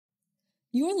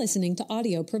You're listening to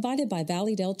audio provided by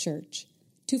Valleydale Church.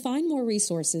 To find more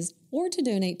resources or to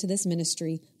donate to this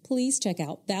ministry, please check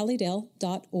out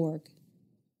valleydale.org.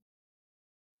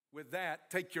 With that,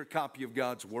 take your copy of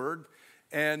God's Word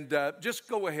and just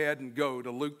go ahead and go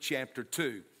to Luke chapter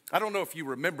 2. I don't know if you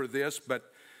remember this, but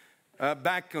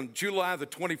back on July the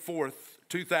 24th,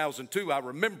 2002, I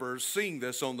remember seeing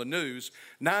this on the news.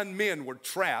 9 men were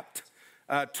trapped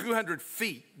 200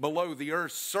 feet below the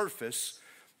Earth's surface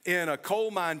in a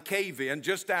coal mine cave-in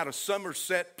just out of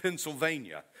Somerset,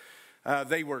 Pennsylvania.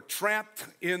 They were trapped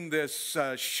in this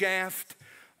shaft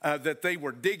that they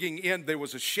were digging in. There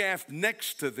was a shaft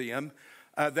next to them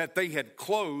that they had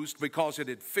closed because it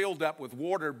had filled up with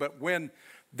water. But when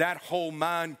that whole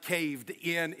mine caved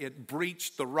in, it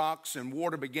breached the rocks and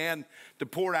water began to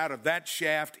pour out of that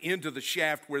shaft into the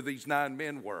shaft where these 9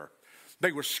 men were.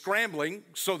 They were scrambling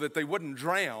so that they wouldn't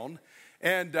drown.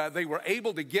 And they were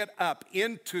able to get up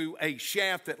into a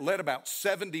shaft that led about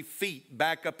 70 feet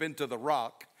back up into the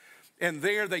rock. And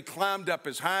there they climbed up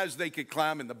as high as they could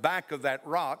climb in the back of that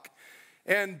rock.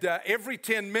 And every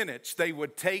 10 minutes they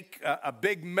would take a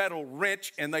big metal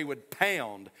wrench and they would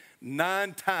pound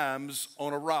 9 times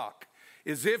on a rock,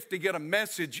 as if to get a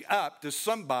message up to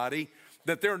somebody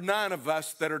that there are 9 of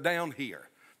us that are down here.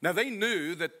 Now they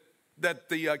knew that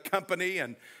the company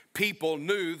and people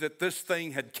knew that this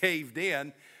thing had caved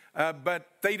in, but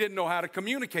they didn't know how to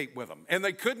communicate with them, and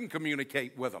they couldn't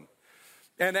communicate with them.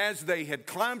 And as they had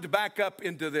climbed back up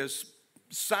into this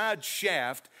side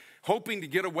shaft, hoping to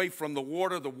get away from the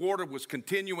water was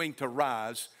continuing to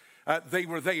rise. They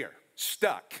were there,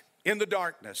 stuck in the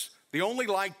darkness. The only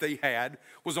light they had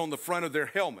was on the front of their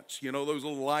helmets, you know, those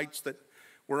little lights that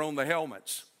were on the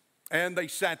helmets. And they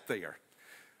sat there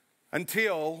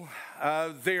until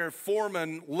their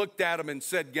foreman looked at them and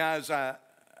said, guys, I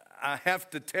have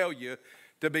to tell you,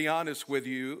 to be honest with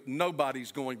you,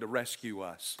 nobody's going to rescue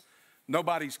us.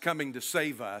 Nobody's coming to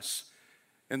save us.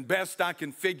 And best I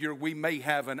can figure, we may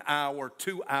have an hour,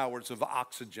 2 hours of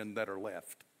oxygen that are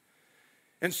left.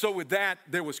 And so with that,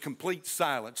 there was complete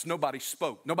silence. Nobody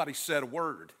spoke. Nobody said a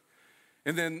word.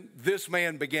 And then this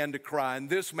man began to cry, and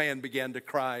this man began to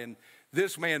cry, and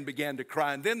this man began to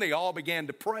cry, and then they all began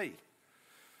to pray.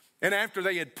 And after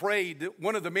they had prayed,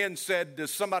 one of the men said,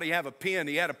 does somebody have a pen?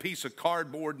 He had a piece of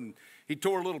cardboard, and he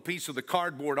tore a little piece of the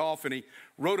cardboard off, and he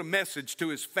wrote a message to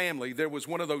his family. There was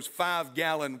one of those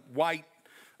 5-gallon white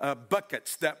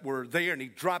buckets that were there, and he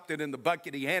dropped it in the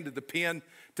bucket. He handed the pen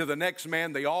to the next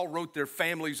man. They all wrote their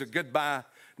families a goodbye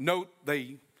note.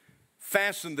 They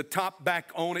fastened the top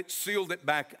back on it, sealed it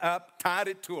back up, tied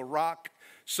it to a rock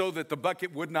so that the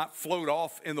bucket would not float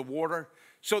off in the water,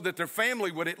 so that their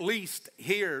family would at least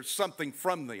hear something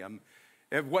from them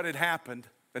of what had happened.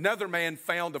 Another man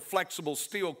found a flexible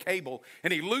steel cable,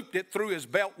 and he looped it through his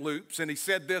belt loops, and he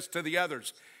said this to the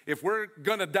others: if we're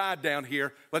going to die down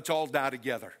here, let's all die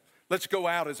together. Let's go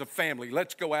out as a family.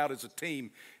 Let's go out as a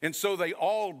team. And so they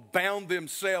all bound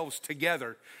themselves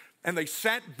together, and they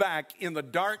sat back in the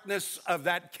darkness of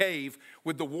that cave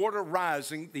with the water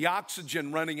rising, the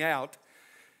oxygen running out,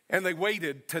 and they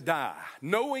waited to die,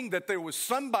 knowing that there was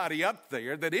somebody up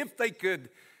there that if they could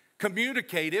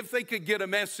communicate, if they could get a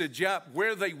message up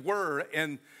where they were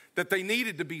and that they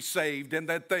needed to be saved and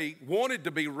that they wanted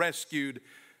to be rescued,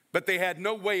 but they had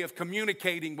no way of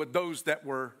communicating with those that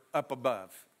were up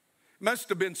above. It must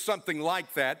have been something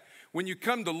like that when you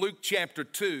come to Luke chapter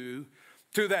 2,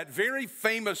 to that very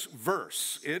famous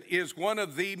verse. It is one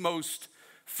of the most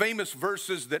famous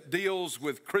verses that deals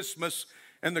with Christmas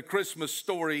and the Christmas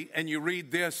story. And you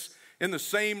read this: in the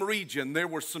same region there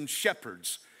were some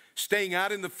shepherds staying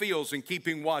out in the fields and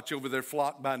keeping watch over their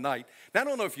flock by night. Now, I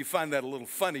don't know if you find that a little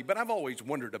funny, but I've always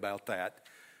wondered about that.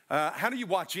 How do you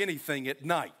watch anything at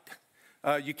night?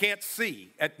 You can't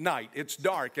see at night. It's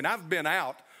dark. And I've been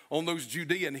out on those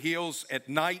Judean hills at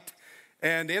night.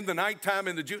 And in the nighttime,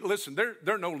 listen, there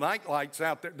are no night lights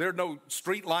out there. There are no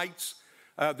street lights.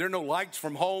 There are no lights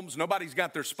from homes. Nobody's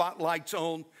got their spotlights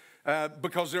on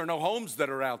because there are no homes that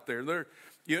are out there.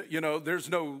 There's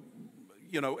no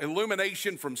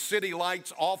illumination from city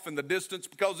lights off in the distance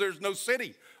because there's no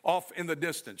city off in the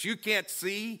distance. You can't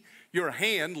see your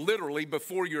hand literally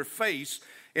before your face.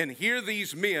 And here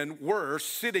these men were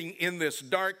sitting in this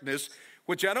darkness,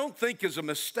 which I don't think is a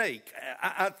mistake.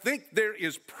 I think there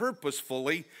is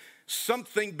purposefully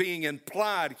something being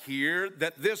implied here,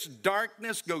 that this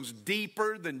darkness goes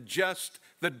deeper than just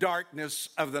the darkness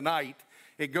of the night.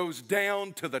 It goes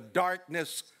down to the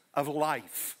darkness of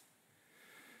life.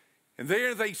 And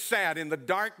there they sat in the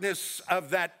darkness of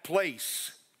that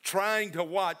place, trying to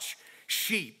watch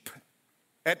sheep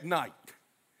at night,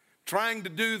 trying to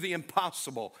do the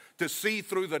impossible to see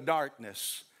through the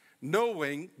darkness,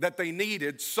 knowing that they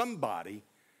needed somebody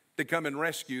to come and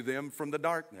rescue them from the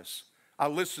darkness. I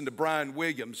listened to Brian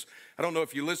Williams. I don't know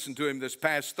if you listened to him this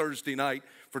past Thursday night.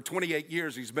 For 28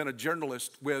 years, he's been a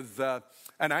journalist with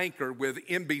an anchor with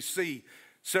NBC.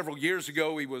 Several years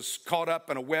ago, he was caught up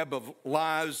in a web of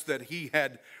lies that he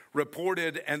had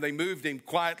reported, and they moved him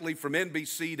quietly from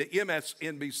NBC to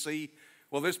MSNBC.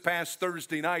 Well, this past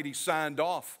Thursday night, he signed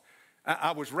off.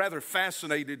 I was rather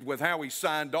fascinated with how he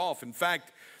signed off. In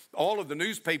fact, all of the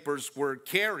newspapers were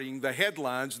carrying the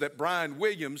headlines that Brian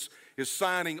Williams is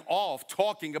signing off,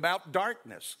 talking about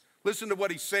darkness. Listen to what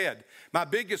he said. "My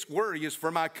biggest worry is for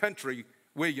my country,"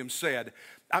 Williams said.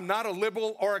 "I'm not a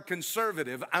liberal or a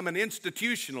conservative. I'm an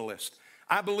institutionalist.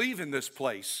 I believe in this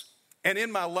place. And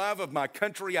in my love of my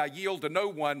country, I yield to no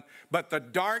one, but the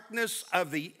darkness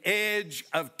of the edge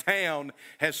of town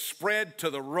has spread to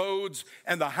the roads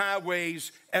and the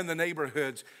highways and the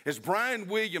neighborhoods." As Brian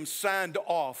Williams signed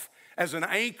off as an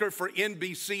anchor for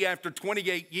NBC after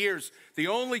 28 years, the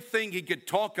only thing he could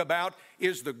talk about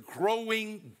is the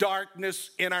growing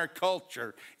darkness in our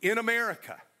culture, in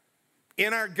America,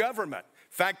 in our government.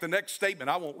 In fact, the next statement,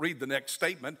 I won't read the next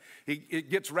statement. It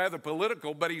gets rather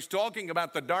political, but he's talking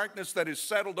about the darkness that is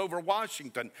settled over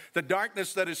Washington, the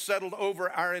darkness that is settled over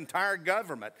our entire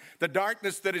government, the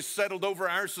darkness that is settled over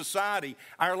our society,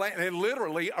 our land, and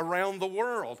literally around the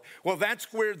world. Well,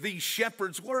 that's where these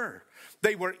shepherds were.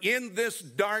 They were in this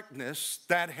darkness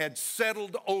that had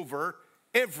settled over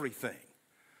everything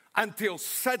until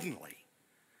suddenly,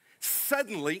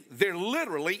 there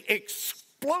literally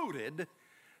exploded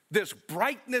this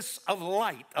brightness of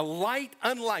light, a light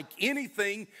unlike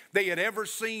anything they had ever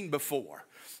seen before.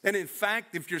 And in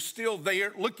fact, if you're still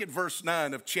there, look at verse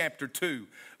 9 of chapter 2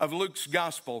 of Luke's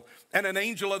gospel. "And an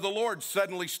angel of the Lord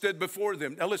suddenly stood before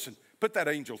them." Now listen, put that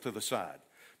angel to the side.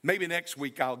 Maybe next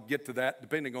week I'll get to that,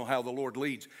 depending on how the Lord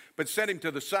leads. But set him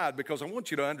to the side, because I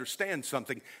want you to understand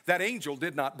something. That angel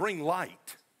did not bring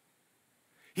light.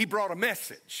 He brought a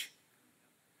message,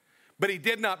 but he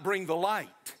did not bring the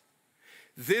light.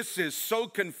 This is so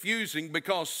confusing,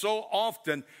 because so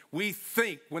often we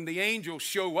think when the angels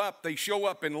show up, they show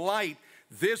up in light.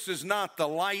 This is not the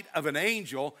light of an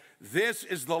angel. This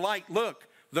is the light. Look,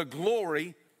 the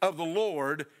glory of the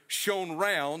Lord shone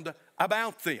round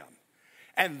about them.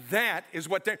 And that is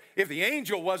what if the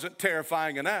angel wasn't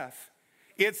terrifying enough,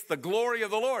 it's the glory of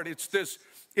the Lord.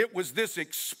 It was this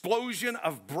explosion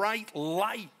of bright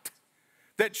light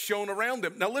that shone around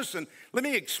them. Now listen, let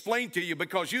me explain to you,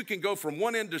 because you can go from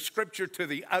one end of Scripture to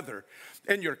the other,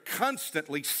 and you're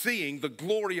constantly seeing the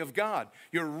glory of God.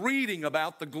 You're reading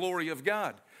about the glory of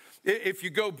God. If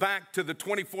you go back to the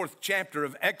 24th chapter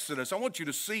of Exodus, I want you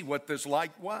to see what this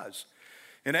light was.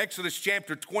 In Exodus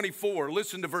chapter 24,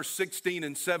 listen to verse 16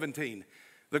 and 17.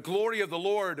 "The glory of the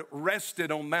Lord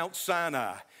rested on Mount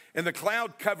Sinai, and the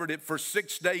cloud covered it for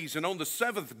 6 days. And on the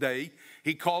seventh day,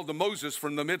 he called to Moses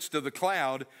from the midst of the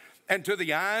cloud, and to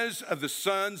the eyes of the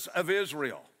sons of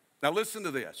Israel." Now listen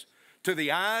to this. "To the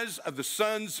eyes of the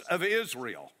sons of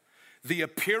Israel, the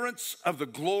appearance of the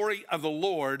glory of the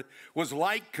Lord was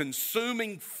like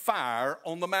consuming fire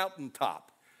on the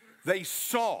mountaintop." They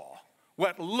saw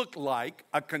what looked like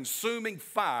a consuming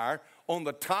fire on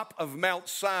the top of Mount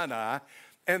Sinai.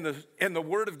 And the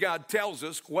Word of God tells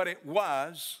us what it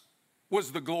was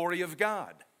the glory of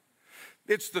God.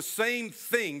 It's the same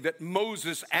thing that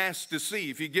Moses asked to see.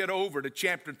 If you get over to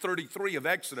chapter 33 of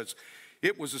Exodus,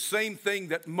 it was the same thing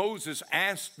that Moses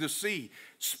asked to see.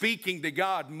 Speaking to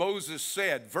God, Moses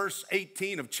said, verse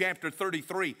 18 of chapter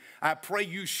 33, "I pray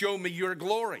you show me your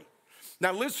glory."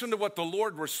 Now listen to what the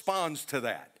Lord responds to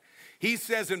that. He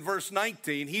says in verse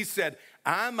 19, he said,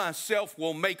 "I myself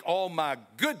will make all my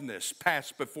goodness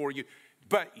pass before you,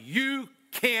 but you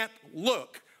can't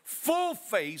look full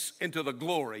face into the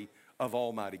glory of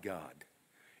Almighty God."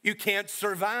 You can't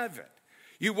survive it.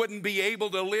 You wouldn't be able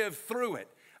to live through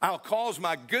it. "I'll cause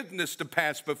my goodness to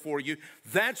pass before you."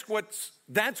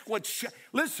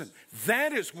 Listen,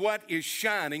 that is what is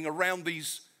shining around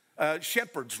these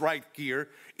shepherds right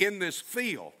here in this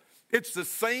field. It's the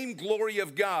same glory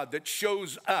of God that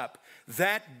shows up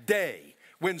that day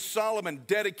when Solomon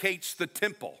dedicates the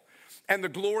temple. And the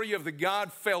glory of the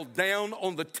God fell down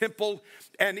on the temple,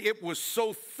 and it was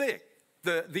so thick.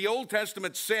 The Old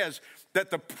Testament says that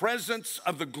the presence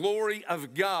of the glory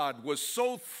of God was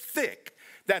so thick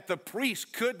that the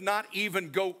priest could not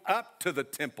even go up to the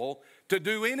temple to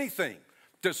do anything,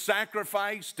 to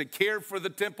sacrifice, to care for the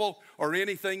temple, or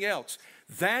anything else.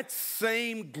 That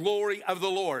same glory of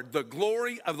the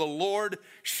glory of the Lord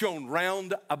shone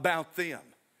round about them.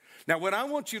 Now, what I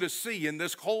want you to see in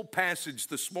this whole passage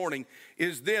this morning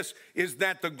is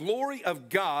that the glory of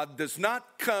God does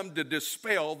not come to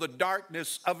dispel the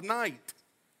darkness of night.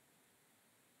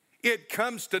 It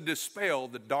comes to dispel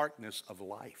the darkness of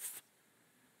life.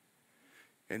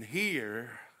 And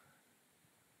here,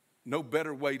 no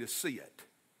better way to see it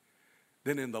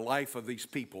than in the life of these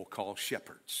people called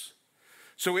shepherds.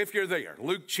 So if you're there,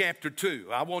 Luke chapter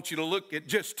 2, I want you to look at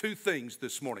just two things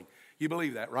this morning. You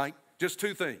believe that, right? Just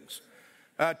two things.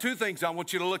 Two things I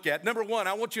want you to look at. Number one,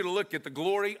 I want you to look at the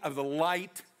glory of the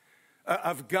light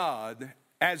of God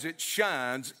as it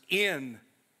shines in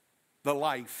the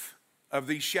life of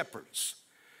these shepherds.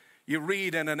 You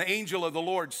read, and an angel of the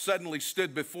Lord suddenly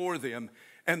stood before them,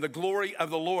 and the glory of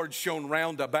the Lord shone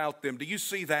round about them. Do you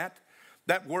see that?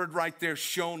 That word right there,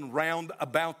 shone round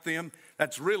about them.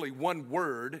 That's really one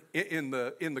word in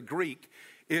the Greek.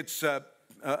 It's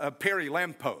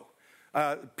perilampo.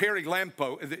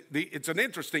 Perilampo, it's an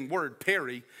interesting word.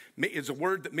 Peri is a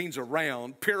word that means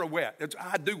around. Pirouette,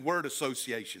 I do word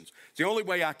associations. It's the only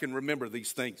way I can remember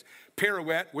these things.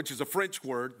 Pirouette, which is a French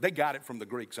word, they got it from the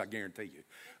Greeks, I guarantee you.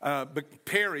 But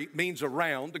peri means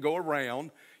around, to go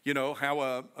around. You know how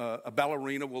a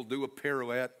ballerina will do a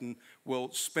pirouette and will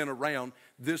spin around.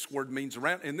 This word means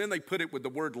around. And then they put it with the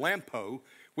word lampo,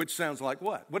 which sounds like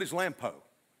what? What is lampo?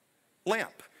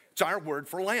 Lamp. It's our word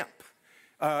for lamp.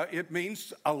 It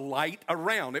means a light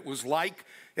around. It was like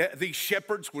these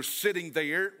shepherds were sitting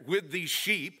there with these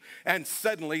sheep, and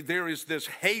suddenly there is this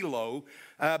halo.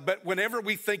 But whenever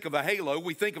we think of a halo,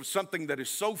 we think of something that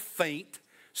is so faint,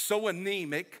 so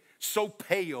anemic, so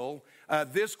pale.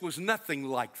 This was nothing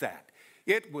like that.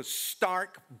 It was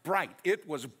stark bright. It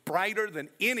was brighter than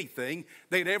anything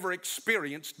they'd ever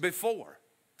experienced before.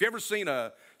 Have you ever seen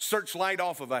a searchlight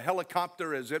off of a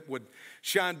helicopter as it would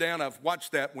shine down? I've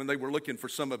watched that when they were looking for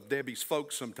some of Debbie's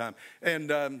folks sometime.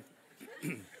 And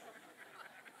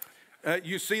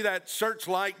you see that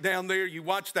searchlight down there. You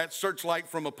watch that searchlight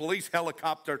from a police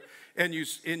helicopter, and you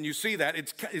see that.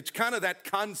 It's kind of that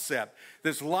concept,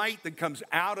 this light that comes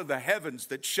out of the heavens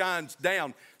that shines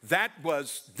down. That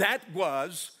was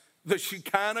the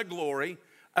Shekinah glory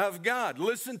of God.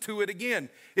 Listen to it again.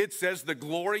 It says the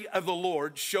glory of the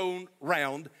Lord shone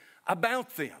round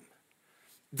about them.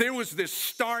 There was this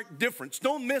stark difference.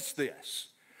 Don't miss this.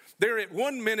 They're at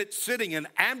 1 minute sitting in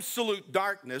absolute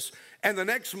darkness, and the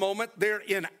next moment they're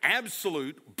in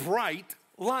absolute bright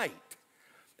light.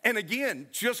 And again,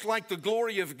 just like the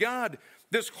glory of God,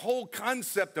 this whole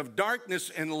concept of darkness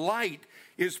and light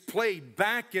is played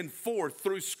back and forth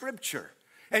through Scripture.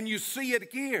 And you see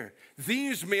it here.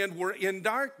 These men were in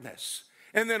darkness.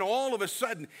 And then all of a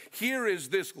sudden, here is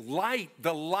this light,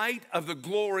 the light of the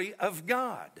glory of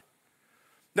God.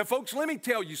 Now, folks, let me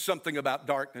tell you something about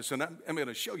darkness, and I'm going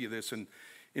to show you this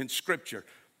in Scripture.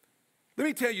 Let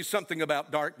me tell you something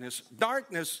about darkness.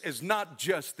 Darkness is not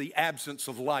just the absence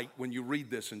of light when you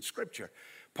read this in Scripture.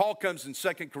 Paul comes in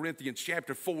 2 Corinthians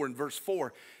chapter 4 and verse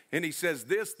 4, and he says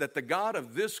this, that the God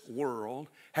of this world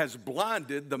has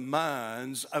blinded the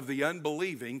minds of the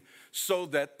unbelieving so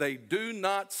that they do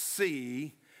not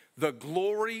see the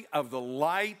glory of the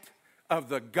light of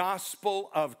the gospel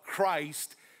of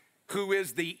Christ, who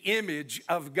is the image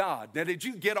of God. Now, did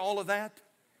you get all of that?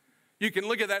 You can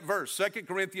look at that verse, 2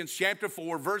 Corinthians chapter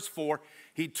 4, verse 4.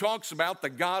 He talks about the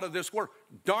God of this world.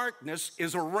 Darkness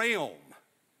is a realm.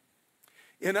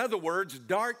 In other words,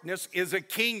 darkness is a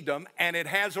kingdom and it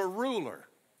has a ruler.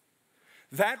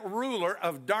 That ruler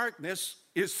of darkness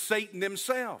is Satan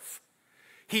himself.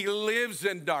 He lives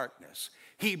in darkness.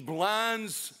 He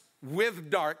blinds with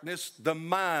darkness the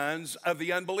minds of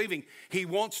the unbelieving. He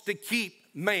wants to keep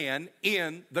man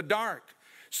in the dark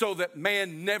so that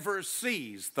man never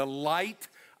sees the light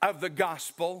of the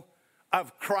gospel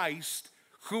of Christ,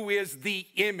 who is the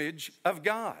image of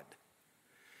God.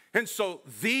 And so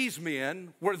these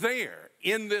men were there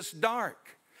in this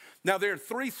dark. Now, there are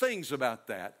three things about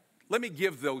that. Let me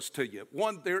give those to you.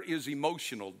 One, there is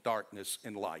emotional darkness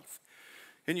in life.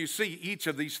 And you see each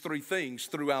of these three things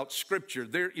throughout Scripture.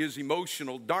 There is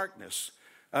emotional darkness.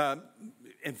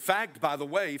 In fact, by the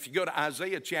way, if you go to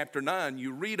Isaiah chapter 9,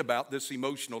 you read about this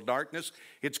emotional darkness.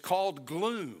 It's called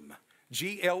gloom,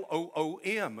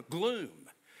 Gloom, gloom.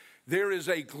 There is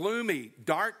a gloomy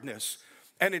darkness.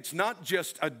 And it's not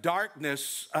just a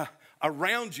darkness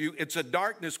around you, it's a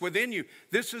darkness within you.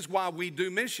 This is why we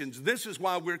do missions. This is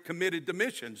why we're committed to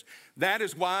missions. That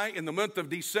is why in the month of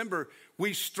December,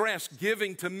 we stress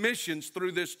giving to missions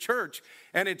through this church.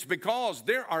 And it's because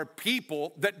there are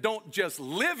people that don't just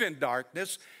live in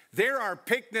darkness, there are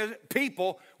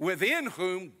people within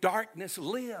whom darkness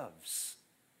lives.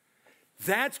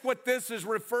 That's what this is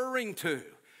referring to.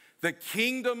 The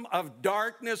kingdom of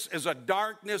darkness is a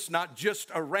darkness not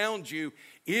just around you,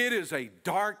 it is a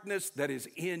darkness that is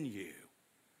in you.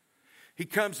 He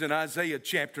comes in Isaiah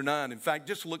chapter 9. In fact,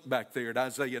 just look back there at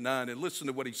Isaiah 9 and listen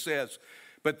to what he says.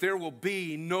 But there will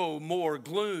be no more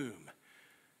gloom.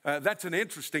 That's an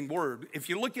interesting word. If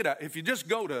you just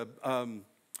go to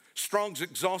Strong's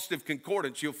Exhaustive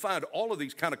Concordance, you'll find all of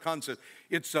these kind of concepts.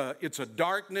 It's a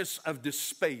darkness of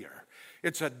despair.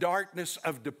 It's a darkness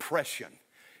of depression.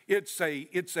 It's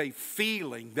a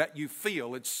feeling that you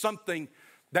feel. It's something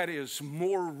that is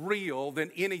more real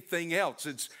than anything else.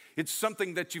 It's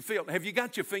something that you feel. Have you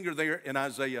got your finger there in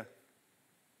Isaiah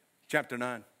chapter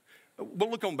 9?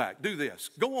 Well, look on back. Do this.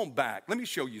 Go on back. Let me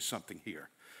show you something here.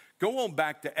 Go on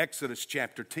back to Exodus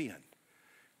chapter 10,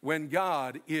 when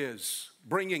God is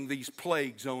bringing these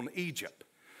plagues on Egypt.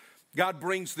 God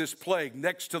brings this plague.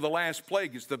 Next to the last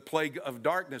plague is the plague of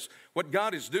darkness. What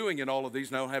God is doing in all of these,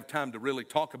 and I don't have time to really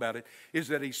talk about it, is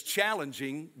that he's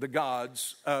challenging the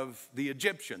gods of the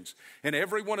Egyptians. In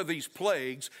every one of these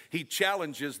plagues, he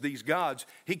challenges these gods.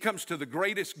 He comes to the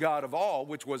greatest god of all,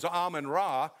 which was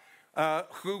Amun-Ra,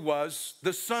 who was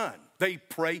the sun. They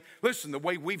pray. Listen, the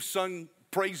way we've sung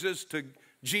praises to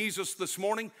Jesus this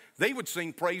morning, they would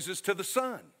sing praises to the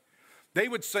sun. They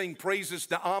would sing praises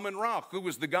to Amun-Ra, who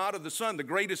was the god of the sun, the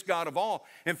greatest god of all.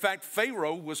 In fact,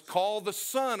 Pharaoh was called the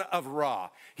son of Ra.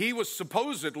 He was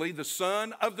supposedly the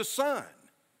son of the sun.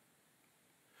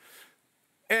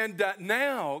 And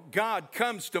now God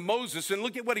comes to Moses, and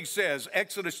look at what he says,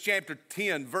 Exodus chapter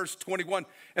 10, verse 21.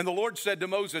 And the Lord said to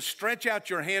Moses, stretch out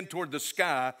your hand toward the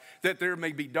sky that there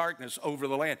may be darkness over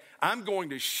the land. I'm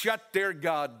going to shut their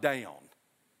God down.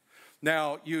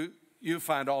 Now, you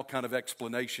find all kind of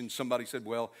explanations. Somebody said,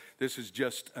 well, this is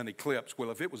just an eclipse.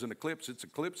 Well, if it was an eclipse, it's an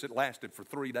eclipse. It lasted for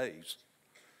 3 days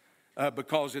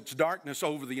because it's darkness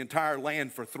over the entire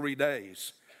land for 3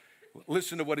 days.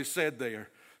 Listen to what is said there.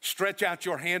 Stretch out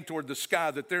your hand toward the sky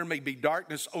that there may be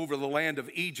darkness over the land of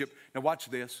Egypt. Now watch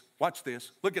this. Watch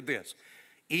this. Look at this.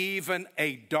 Even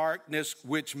a darkness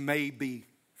which may be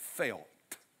felt.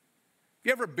 Have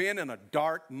you ever been in a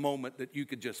dark moment that you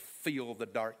could just feel the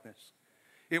darkness?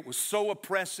 It was so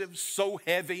oppressive, so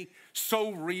heavy,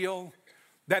 so real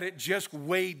that it just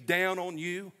weighed down on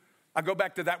you. I go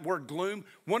back to that word gloom.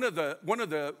 One of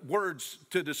the words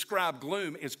to describe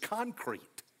gloom is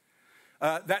concrete.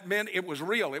 That meant it was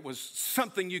real. It was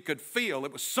something you could feel.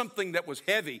 It was something that was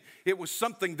heavy. It was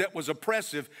something that was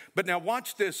oppressive. But now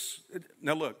watch this.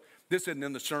 Now look, this isn't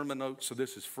in the sermon notes, so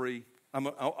this is free. I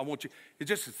want you, it's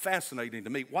just fascinating to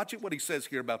me. Watch it what he says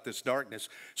here about this darkness.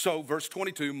 So verse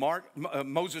 22,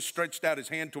 Moses stretched out his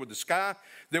hand toward the sky.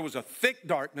 There was a thick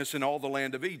darkness in all the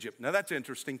land of Egypt. Now that's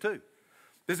interesting too.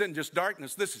 This isn't just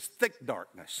darkness, this is thick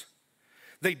darkness.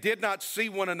 They did not see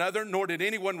one another, nor did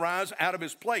anyone rise out of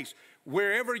his place.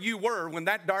 Wherever you were when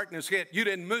that darkness hit, you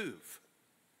didn't move.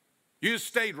 You just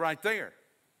stayed right there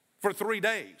for 3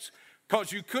 days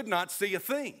because you could not see a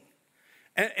thing.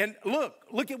 And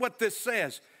look at what this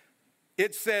says.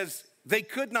 It says, they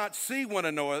could not see one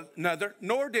another,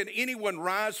 nor did anyone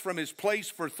rise from his place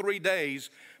for 3 days,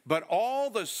 but all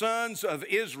the sons of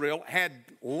Israel had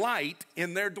light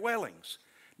in their dwellings.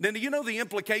 Then do you know the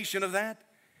implication of that?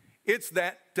 It's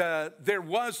that there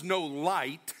was no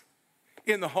light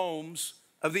in the homes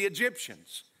of the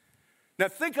Egyptians. Now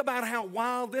think about how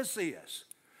wild this is.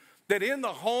 That in the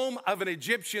home of an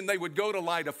Egyptian, they would go to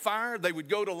light a fire, they would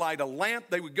go to light a lamp,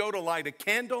 they would go to light a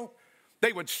candle.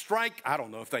 They would strike, I don't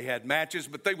know if they had matches,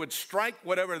 but they would strike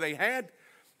whatever they had.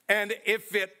 And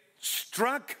if it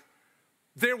struck,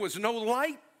 there was no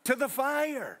light to the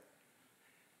fire.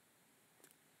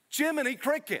 Jiminy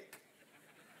Cricket.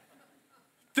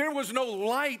 There was no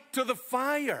light to the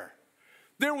fire.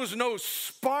 There was no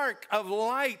spark of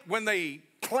light when they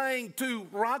clanged two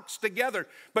rocks together,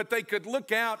 but they could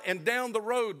look out and down the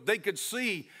road they could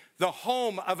see the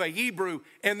home of a Hebrew,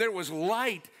 and there was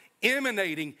light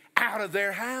emanating out of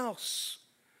their house.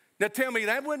 Now tell me,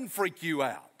 that wouldn't freak you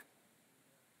out.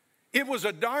 It was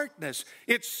a darkness.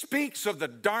 It speaks of the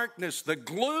darkness, the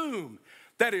gloom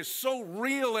that is so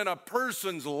real in a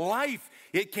person's life.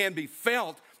 It can be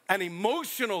felt, an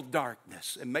emotional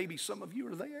darkness, and maybe some of you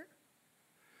are there.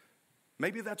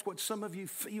 Maybe that's what some of you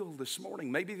feel this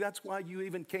morning. Maybe that's why you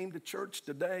even came to church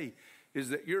today, is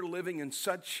that you're living in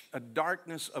such a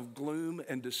darkness of gloom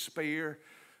and despair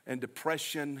and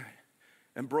depression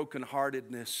and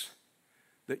brokenheartedness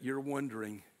that you're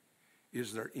wondering,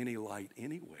 is there any light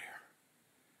anywhere?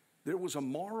 There was a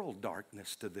moral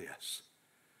darkness to this.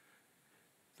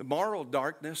 The moral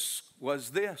darkness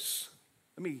was this.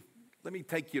 Let me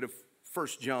take you to 1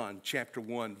 John chapter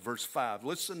 1, verse 5.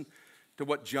 Listen to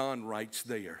what John writes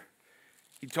there.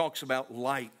 he talks about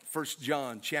light, 1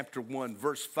 John chapter 1,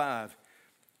 verse 5.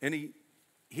 And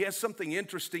he has something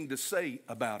interesting to say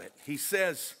about it. He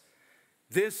says,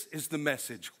 this is the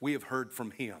message we have heard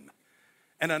from him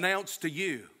and announced to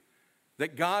you,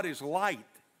 that God is light,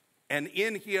 and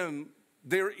in him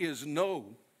there is no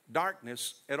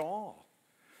darkness at all.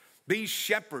 These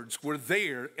shepherds were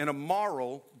there in a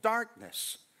moral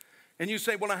darkness. And you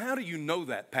say, well, now how do you know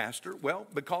that, Pastor? Well,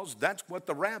 because that's what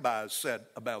the rabbis said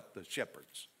about the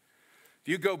shepherds. If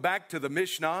you go back to the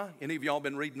Mishnah, any of y'all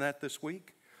been reading that this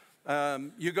week?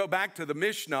 You go back to the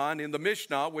Mishnah, and in the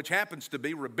Mishnah, which happens to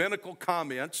be rabbinical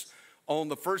comments on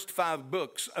the first 5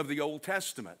 books of the Old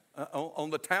Testament, on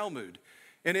the Talmud.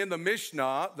 And in the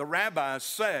Mishnah, the rabbis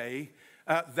say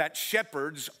that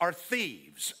shepherds are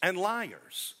thieves and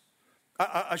liars.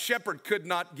 A shepherd could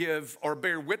not give or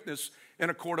bear witness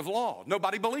in a court of law.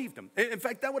 Nobody believed him. In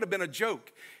fact, that would have been a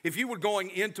joke. If you were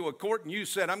going into a court and you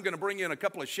said, I'm going to bring in a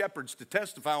couple of shepherds to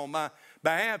testify on my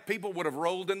behalf, people would have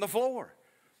rolled in the floor.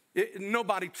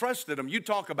 Nobody trusted them. You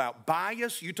talk about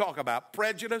bias, you talk about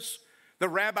prejudice. The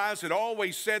rabbis had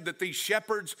always said that these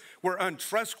shepherds were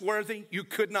untrustworthy. You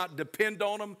could not depend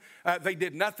on them. They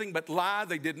did nothing but lie.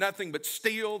 They did nothing but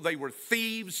steal. They were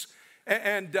thieves.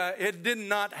 And it did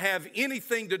not have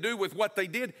anything to do with what they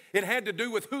did. It had to do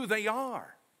with who they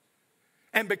are.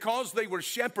 And because they were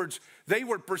shepherds, they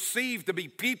were perceived to be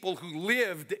people who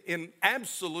lived in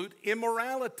absolute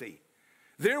immorality.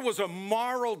 There was a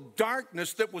moral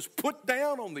darkness that was put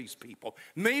down on these people.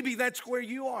 Maybe that's where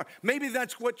you are. Maybe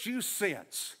that's what you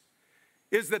sense,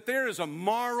 is that there is a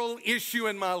moral issue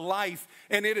in my life,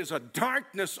 and it is a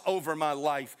darkness over my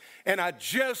life. And I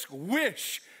just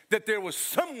wish that there was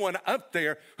someone up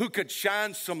there who could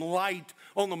shine some light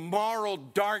on the moral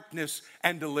darkness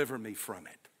and deliver me from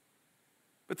it.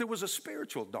 But there was a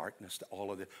spiritual darkness to all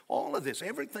of this. All of this,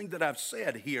 everything that I've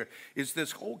said here is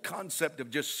this whole concept of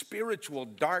just spiritual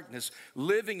darkness,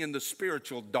 living in the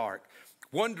spiritual dark,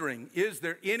 wondering, is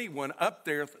there anyone up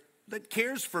there that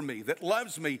cares for me, that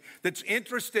loves me, that's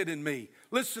interested in me?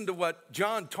 Listen to what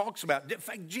John talks about. In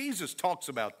fact, Jesus talks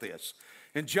about this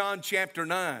in John chapter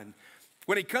 9.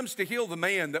 When he comes to heal the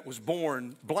man that was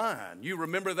born blind. You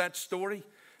remember that story?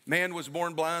 Man was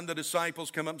born blind. The disciples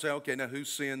come up and say, okay, now who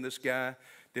sinned, this guy?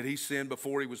 Did he sin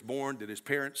before he was born? Did his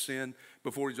parents sin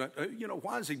before he was born?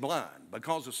 Why is he blind?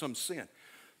 Because of some sin.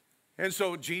 And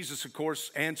so Jesus, of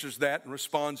course, answers that and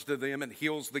responds to them and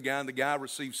heals the guy. And the guy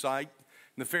receives sight.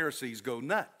 And the Pharisees go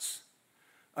nuts.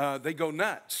 They go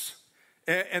nuts.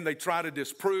 And they try to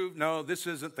disprove, no, this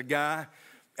isn't the guy.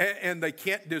 And they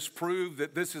can't disprove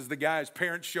that this is the guy. His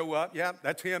parents show up. Yeah,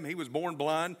 that's him. He was born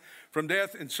blind from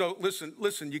death. And so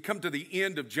listen, you come to the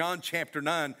end of John chapter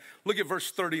 9. Look at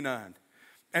verse 39.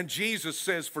 And Jesus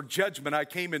says, for judgment I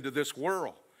came into this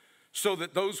world, so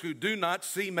that those who do not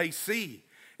see may see,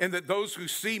 and that those who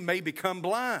see may become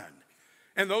blind.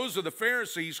 And those of the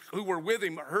Pharisees who were with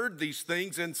him heard these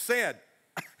things and said,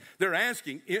 they're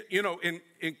asking,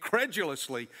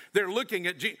 incredulously, they're looking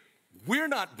at Jesus. We're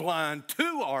not blind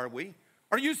too, are we?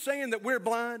 Are you saying that we're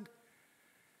blind?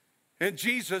 And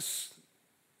Jesus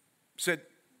said,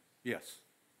 yes,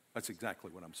 that's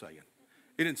exactly what I'm saying.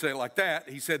 He didn't say it like that.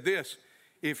 He said this,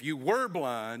 if you were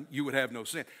blind, you would have no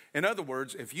sin. In other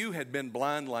words, if you had been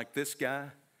blind like this guy,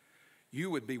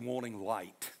 you would be wanting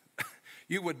light.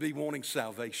 You would be wanting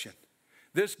salvation.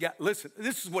 This guy, listen,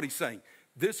 this is what he's saying.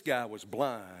 This guy was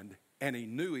blind, and he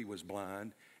knew he was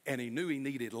blind, and he knew he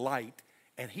needed light,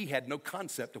 and he had no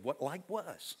concept of what light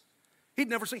was. He'd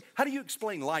never seen. How do you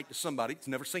explain light to somebody that's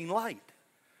never seen light?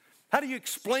 How do you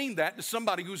explain that to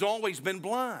somebody who's always been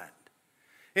blind?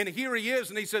 And here he is,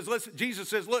 and he says, listen, Jesus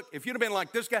says, look, if you'd have been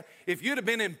like this guy, if you'd have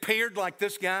been impaired like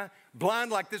this guy, blind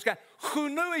like this guy, who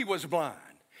knew he was blind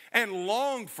and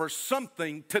longed for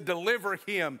something to deliver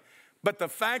him. But the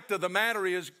fact of the matter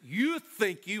is, you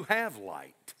think you have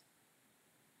light.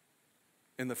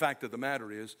 And the fact of the matter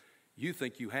is, you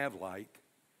think you have light,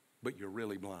 but you're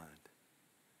really blind.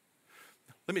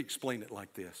 Let me explain it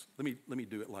like this. Let me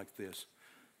do it like this.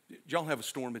 Did y'all have a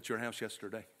storm at your house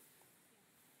yesterday?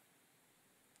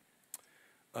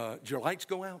 Did your lights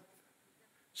go out?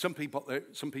 Some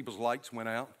people's lights went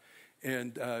out,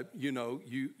 and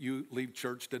you leave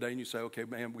church today and you say, okay,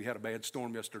 man, we had a bad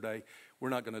storm yesterday. We're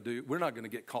not going to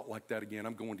get caught like that again.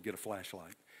 I'm going to get a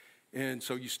flashlight. And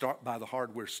so you start by the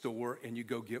hardware store and you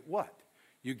go get what?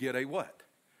 You get a what?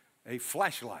 A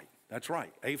flashlight. That's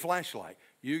right, a flashlight.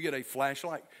 You get a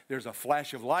flashlight. There's a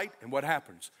flash of light, and what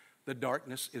happens? The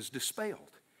darkness is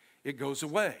dispelled. It goes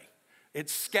away. It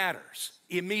scatters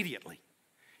immediately.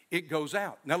 It goes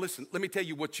out. Now listen, let me tell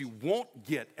you what you won't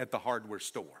get at the hardware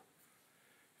store.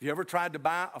 You ever tried to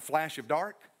buy a flash of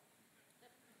dark?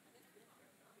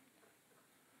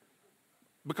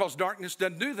 Because darkness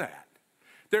doesn't do that.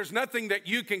 There's nothing that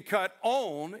you can cut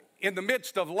on in the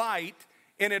midst of light,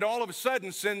 and it all of a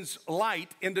sudden sends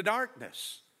light into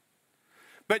darkness.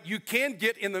 But you can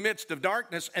get in the midst of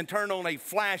darkness and turn on a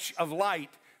flash of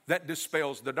light that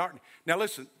dispels the darkness. Now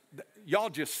listen, y'all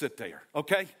just sit there,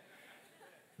 okay?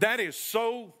 That is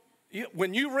so,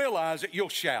 when you realize it, you'll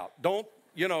shout. Don't,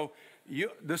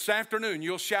 this afternoon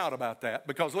you'll shout about that,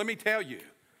 because let me tell you,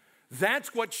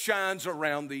 that's what shines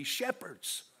around these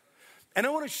shepherds. And I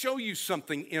want to show you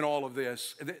something in all of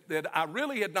this that I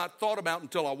really had not thought about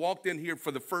until I walked in here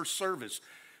for the first service.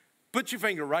 Put your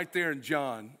finger right there in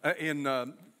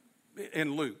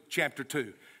in Luke chapter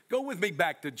 2. Go with me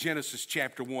back to Genesis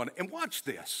chapter 1 and watch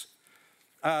this.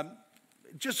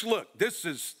 Just look,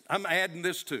 I'm adding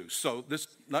this too, so this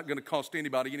is not going to cost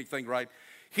anybody anything right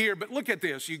here, but look at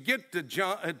this. You get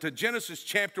to Genesis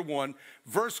chapter 1,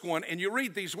 verse 1, and you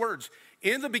read these words.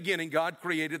 In the beginning, God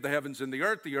created the heavens and the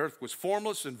earth. The earth was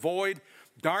formless and void.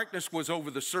 Darkness was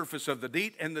over the surface of the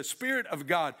deep, and the Spirit of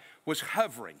God was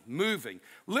hovering, moving.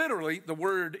 Literally, the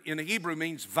word in Hebrew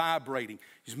means vibrating.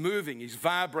 He's moving, he's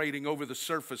vibrating over the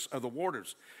surface of the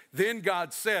waters. Then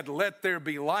God said, "Let there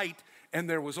be light," and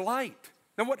there was light.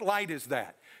 Now, what light is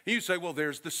that? And you say, well,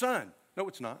 there's the sun. No,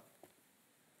 it's not.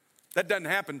 That doesn't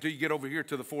happen until you get over here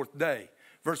to the fourth day.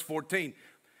 Verse 14,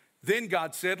 then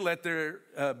God said, let there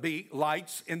be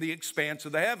lights in the expanse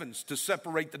of the heavens to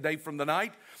separate the day from the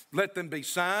night. Let them be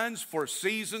signs for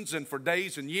seasons and for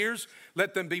days and years.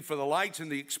 Let them be for the lights in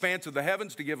the expanse of the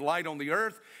heavens to give light on the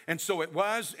earth. And so it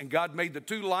was, and God made the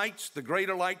two lights, the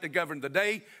greater light to govern the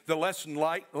day, the lesser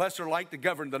light to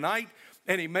govern the night.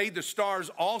 And he made the stars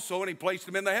also, and he placed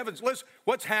them in the heavens. Listen,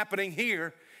 what's happening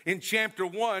here in chapter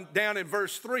 1, down in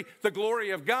verse 3, the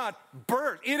glory of God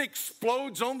burst. It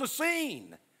explodes on the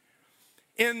scene.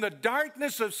 In the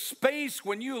darkness of space,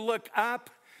 when you look up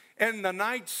in the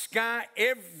night sky,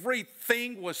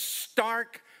 everything was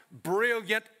stark,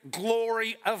 brilliant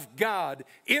glory of God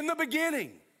in the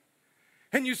beginning.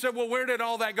 And you said, well, where did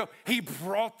all that go? He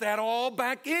brought that all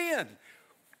back in.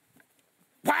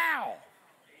 Wow.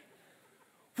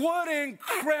 What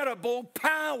incredible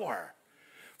power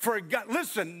for God.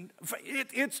 Listen,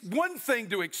 it's one thing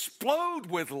to explode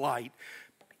with light.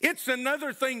 It's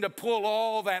another thing to pull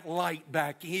all that light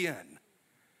back in.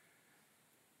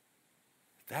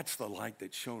 That's the light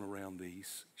that shone around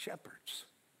these shepherds.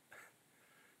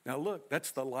 Now look,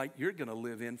 that's the light you're going to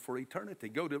live in for eternity.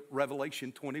 Go to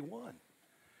Revelation 21.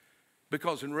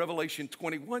 Because in Revelation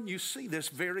 21, you see this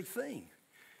very thing.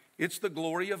 It's the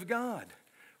glory of God.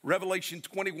 Revelation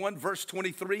 21, verse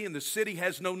 23, and the city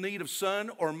has no need of sun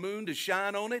or moon to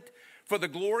shine on it, for the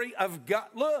glory of God,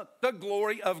 look, the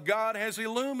glory of God has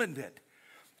illumined it,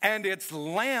 and its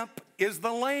lamp is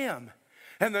the Lamb.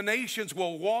 And the nations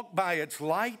will walk by its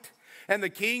light, and the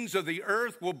kings of the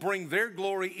earth will bring their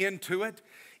glory into it.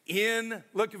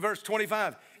 Look at verse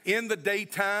 25, in the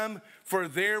daytime, for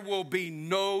there will be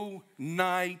no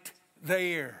night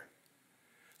there.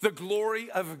 The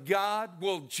glory of God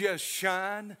will just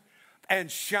shine and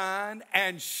shine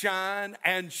and shine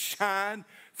and shine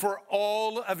for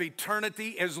all of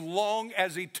eternity, as long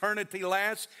as eternity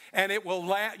lasts. And it will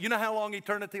last. You know how long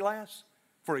eternity lasts?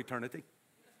 For eternity.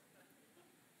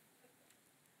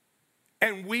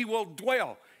 And we will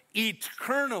dwell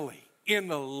eternally in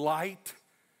the light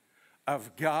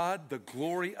of God, the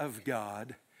glory of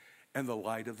God, and the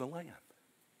light of the Lamb.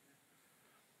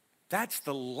 That's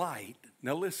the light,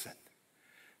 now listen,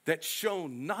 that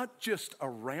shone not just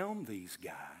around these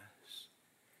guys.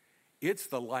 It's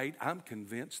the light, I'm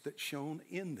convinced, that shone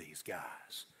in these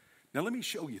guys. Now let me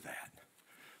show you that.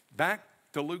 Back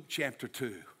to Luke chapter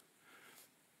 2.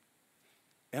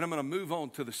 And I'm going to move on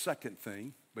to the second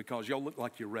thing, because y'all look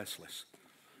like you're restless.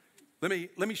 Let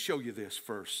me show you this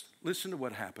first. Listen to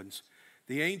what happens.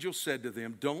 The angel said to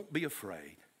them, don't be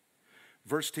afraid.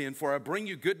 Verse 10, for I bring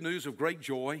you good news of great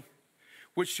joy,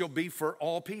 which shall be for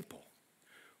all people.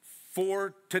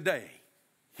 For today,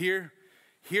 here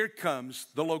comes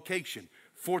the location.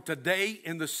 For today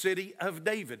in the city of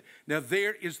David. Now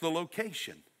there is the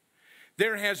location.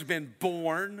 There has been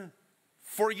born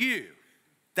for you.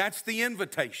 That's the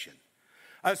invitation.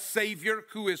 A Savior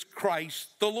who is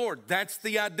Christ the Lord. That's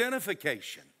the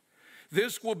identification.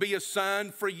 This will be a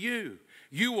sign for you.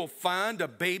 You will find a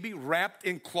baby wrapped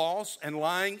in cloths and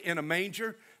lying in a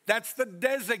manger. That's the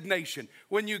designation.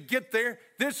 When you get there,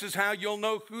 this is how you'll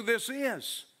know who this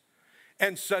is.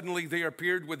 And suddenly there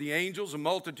appeared with the angels a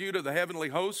multitude of the heavenly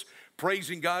hosts,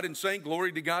 praising God and saying,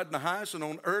 Glory to God in the highest, and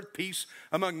on earth peace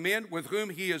among men with whom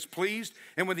he is pleased.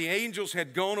 And when the angels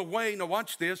had gone away, now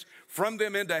watch this, from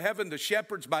them into heaven, the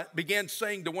shepherds began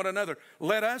saying to one another,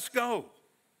 Let us go.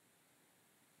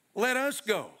 Let us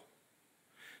go.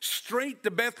 Straight to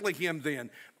Bethlehem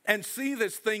then, and see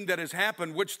this thing that has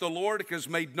happened, which the Lord has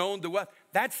made known to us.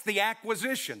 That's the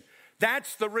acquisition.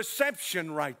 That's the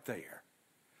reception right there.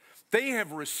 They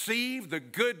have received the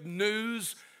good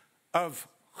news of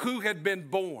who had been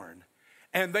born,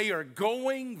 and they are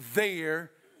going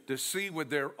there to see with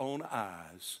their own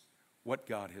eyes what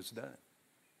God has done.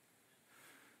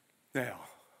 Now,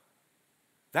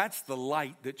 that's the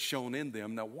light that's shone in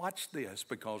them. Now watch this,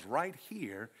 because right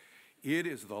here, it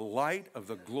is the light of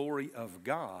the glory of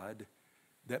God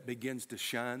that begins to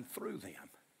shine through them.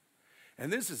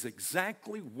 And this is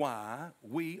exactly why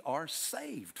we are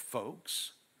saved,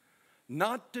 folks.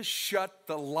 Not to shut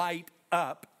the light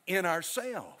up in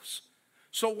ourselves.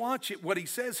 So watch it, what he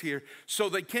says here. So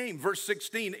they came, verse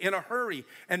 16, in a hurry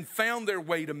and found their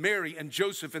way to Mary and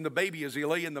Joseph and the baby as he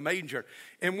lay in the manger.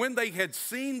 And when they had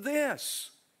seen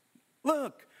this,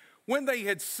 look, when they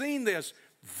had seen this,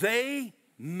 they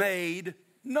made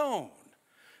known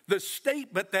the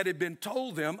statement that had been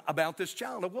told them about this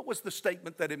child. Now, what was the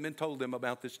statement that had been told them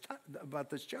about this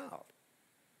child?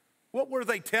 What were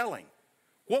they telling?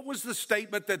 What was the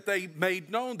statement that they made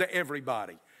known to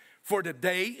everybody? For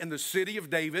today in the city of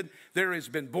David, there has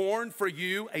been born for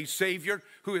you a Savior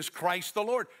who is Christ the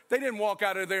Lord. They didn't walk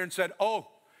out of there and said, oh,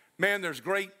 man, there's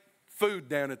great food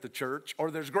down at the church, or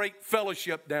there's great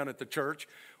fellowship down at the church,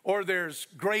 or there's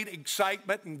great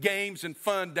excitement and games and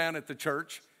fun down at the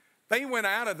church. They went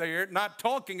out of there not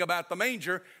talking about the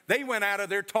manger. They went out of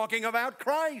there talking about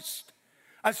Christ.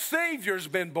 A Savior's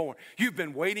been born. You've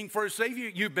been waiting for a Savior.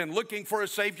 You've been looking for a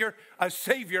Savior. A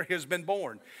Savior has been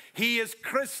born. He is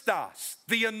Christos,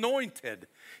 the anointed.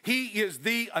 He is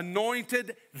the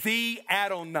anointed, the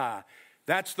Adonai.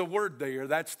 That's the word there.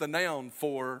 That's the noun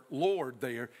for Lord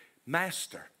there,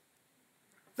 Master.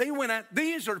 They went out.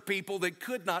 These are people that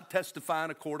could not testify in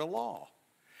a court of law.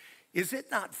 Is it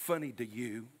not funny to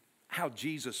you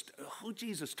who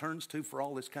Jesus turns to for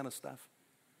all this kind of stuff?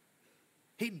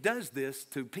 He does this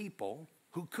to people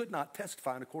who could not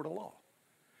testify in a court of law.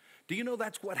 Do you know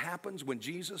that's what happens when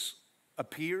Jesus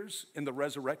appears in the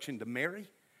resurrection to Mary?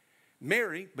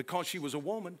 Mary, because she was a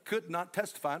woman, could not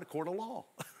testify in a court of law.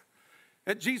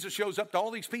 And Jesus shows up to all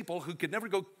these people who could never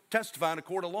go testify in a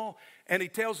court of law, and he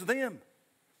tells them,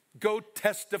 go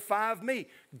testify of me.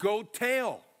 Go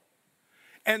tell.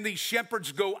 And these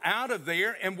shepherds go out of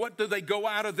there, and what do they go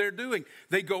out of there doing?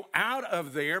 They go out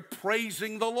of there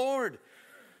praising the Lord.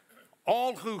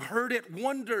 All who heard it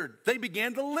wondered. They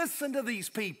began to listen to these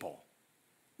people.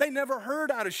 They never heard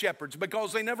out of shepherds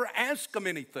because they never asked them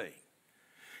anything.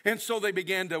 And so they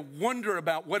began to wonder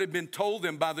about what had been told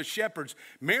them by the shepherds.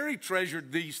 Mary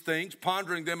treasured these things,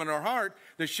 pondering them in her heart.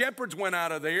 The shepherds went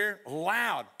out of there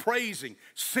loud, praising,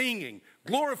 singing,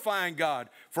 glorifying God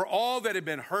for all that had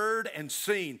been heard and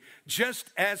seen, just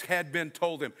as had been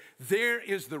told them. There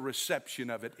is the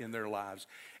reception of it in their lives.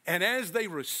 And as they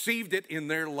received it in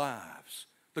their lives,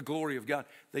 the glory of God,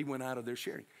 they went out of there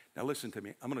sharing. Now listen to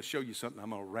me. I'm going to show you something.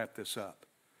 I'm going to wrap this up.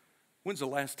 When's the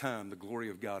last time the glory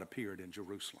of God appeared in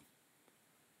Jerusalem?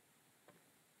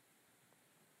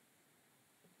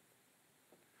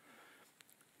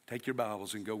 Take your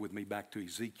Bibles and go with me back to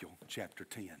Ezekiel chapter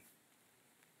 10.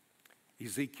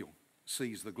 Ezekiel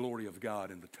sees the glory of God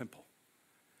in the temple.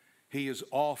 He is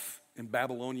off in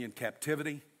Babylonian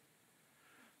captivity,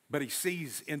 but he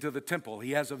sees into the temple.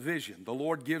 He has a vision. The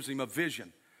Lord gives him a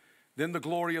vision. Then the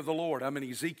glory of the Lord, I'm in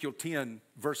Ezekiel 10,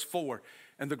 verse 4.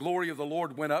 And the glory of the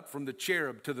Lord went up from the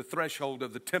cherub to the threshold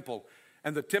of the temple.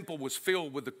 And the temple was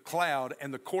filled with the cloud,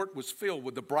 and the court was filled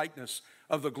with the brightness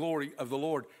of the glory of the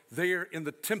Lord. There in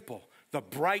the temple, the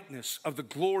brightness of the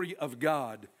glory of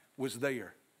God was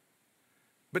there.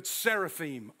 But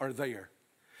seraphim are there.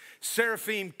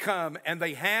 Seraphim come, and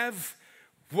they have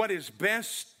what is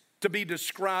best to be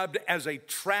described as a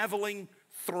traveling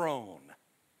throne.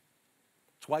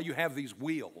 That's why you have these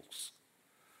wheels.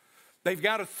 They've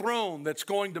got a throne that's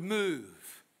going to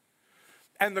move.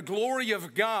 And the glory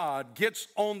of God gets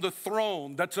on the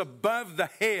throne that's above the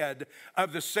head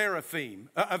of the seraphim,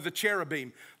 of the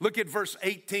cherubim. Look at verse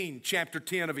 18, chapter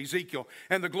 10 of Ezekiel.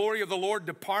 And the glory of the Lord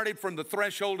departed from the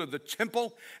threshold of the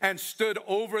temple and stood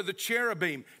over the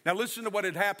cherubim. Now listen to what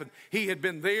had happened. He had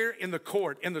been there in the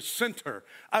court, in the center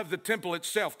of the temple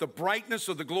itself, the brightness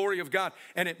of the glory of God.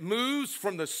 And it moves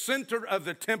from the center of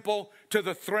the temple to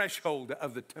the threshold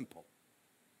of the temple.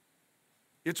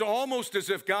 It's almost as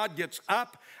if God gets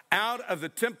up out of the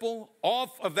temple,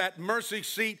 off of that mercy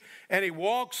seat, and he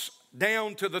walks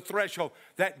down to the threshold,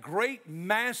 that great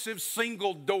massive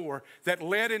single door that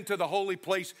led into the holy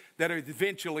place that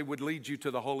eventually would lead you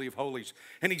to the Holy of Holies.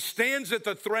 And he stands at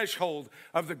the threshold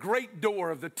of the great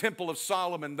door of the Temple of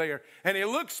Solomon there, and he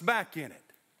looks back in it.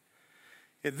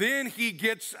 And then he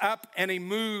gets up and he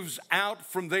moves out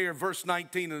from there. Verse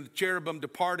 19, and the cherubim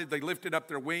departed. They lifted up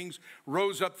their wings,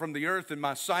 rose up from the earth in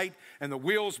my sight, and the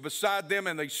wheels beside them,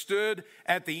 and they stood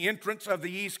at the entrance of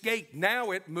the east gate. Now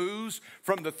it moves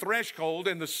from the threshold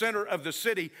in the center of the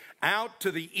city out to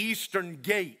the eastern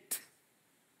gate.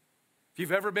 If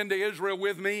you've ever been to Israel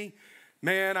with me,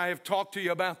 man, I have talked to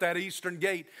you about that eastern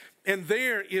gate. And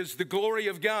there is the glory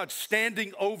of God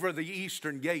standing over the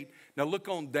eastern gate. Now look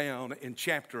on down in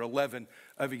chapter 11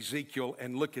 of Ezekiel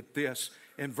and look at this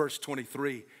in verse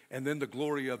 23. And then the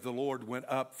glory of the Lord went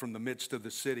up from the midst of the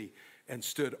city and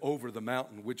stood over the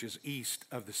mountain which is east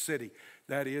of the city.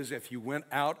 That is, if you went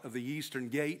out of the eastern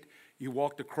gate, you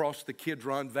walked across the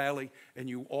Kidron Valley and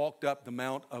you walked up the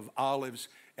Mount of Olives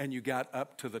and you got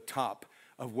up to the top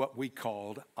of what we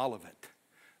called Olivet,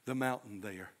 the mountain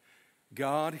there.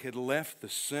 God had left the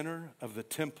center of the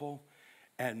temple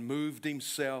and moved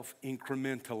himself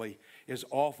incrementally. Is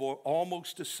awful,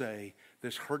 almost to say,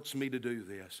 this hurts me to do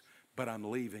this, but I'm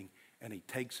leaving, and he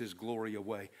takes his glory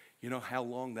away. You know how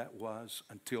long that was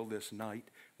until this night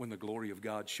when the glory of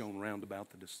God shone round about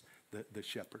the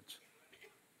shepherds?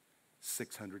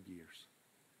 600 years.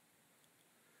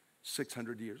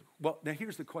 600 years. Well, now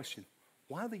here's the question.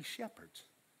 Why these shepherds?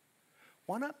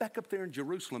 Why not back up there in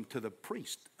Jerusalem to the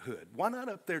priesthood? Why not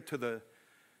up there to the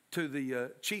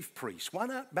chief priest? Why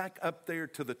not back up there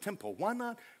to the temple? Why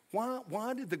not?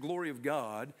 Why did the glory of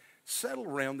God settle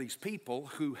around these people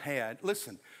who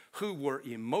who were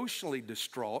emotionally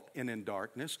distraught and in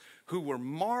darkness, who were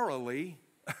morally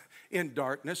in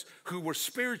darkness, who were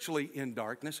spiritually in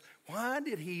darkness? Why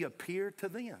did he appear to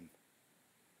them?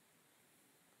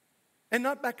 And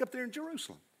not back up there in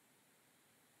Jerusalem?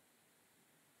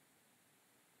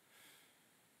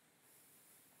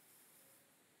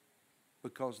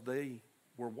 Because they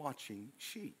were watching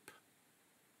sheep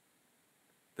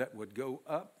that would go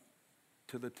up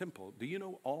to the temple. Do you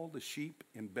know all the sheep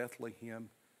in Bethlehem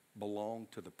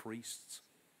belonged to the priests?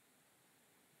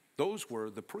 Those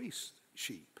were the priest's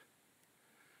sheep.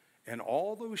 And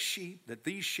all those sheep that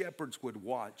these shepherds would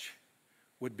watch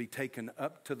would be taken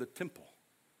up to the temple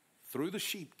through the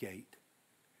sheep gate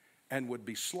and would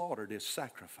be slaughtered as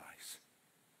sacrifice.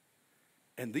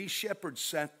 And these shepherds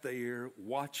sat there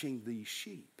watching these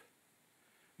sheep,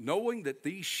 knowing that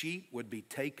these sheep would be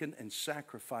taken and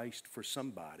sacrificed for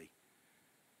somebody,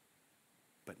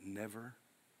 but never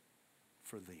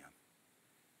for them.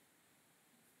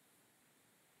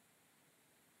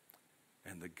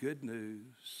 And the good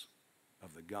news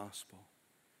of the gospel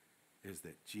is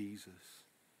that Jesus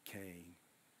came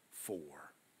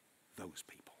for those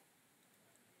people.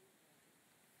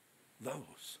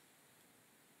 Those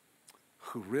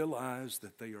who realize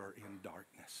that they are in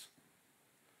darkness.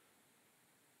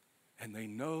 And they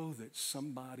know that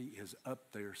somebody is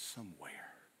up there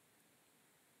somewhere.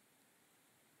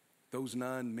 Those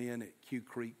 9 men at Q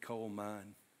Creek Coal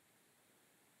Mine,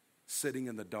 sitting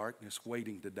in the darkness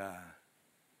waiting to die,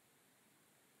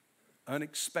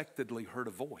 unexpectedly heard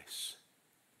a voice.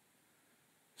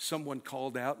 Someone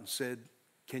called out and said,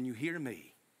 "Can you hear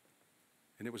me?"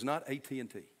 And it was not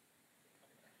AT&T.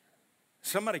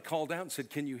 Somebody called out and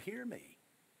said, "Can you hear me?"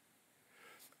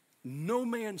 No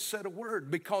man said a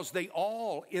word because they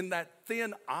all, in that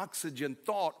thin oxygen,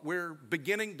 thought we're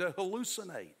beginning to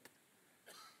hallucinate.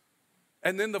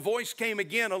 And then the voice came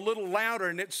again a little louder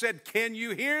and it said, "Can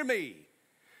you hear me?"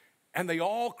 And they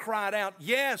all cried out,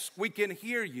 "Yes, we can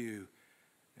hear you."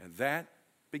 And that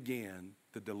began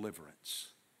the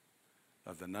deliverance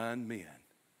of the 9 men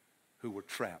who were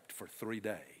trapped for 3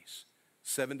 days,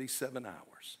 77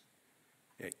 hours.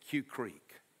 At Q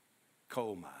Creek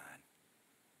Coal Mine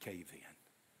cave-in.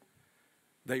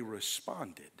 They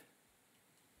responded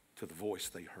to the voice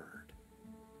they heard.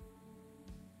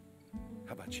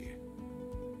 How about you?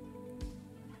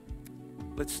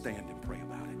 Let's stand and pray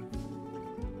about it.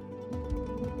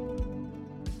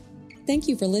 Thank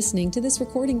you for listening to this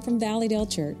recording from Valleydale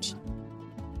Church.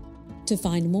 To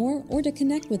find more or to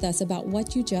connect with us about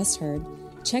what you just heard,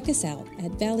 check us out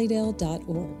at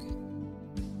valleydale.org.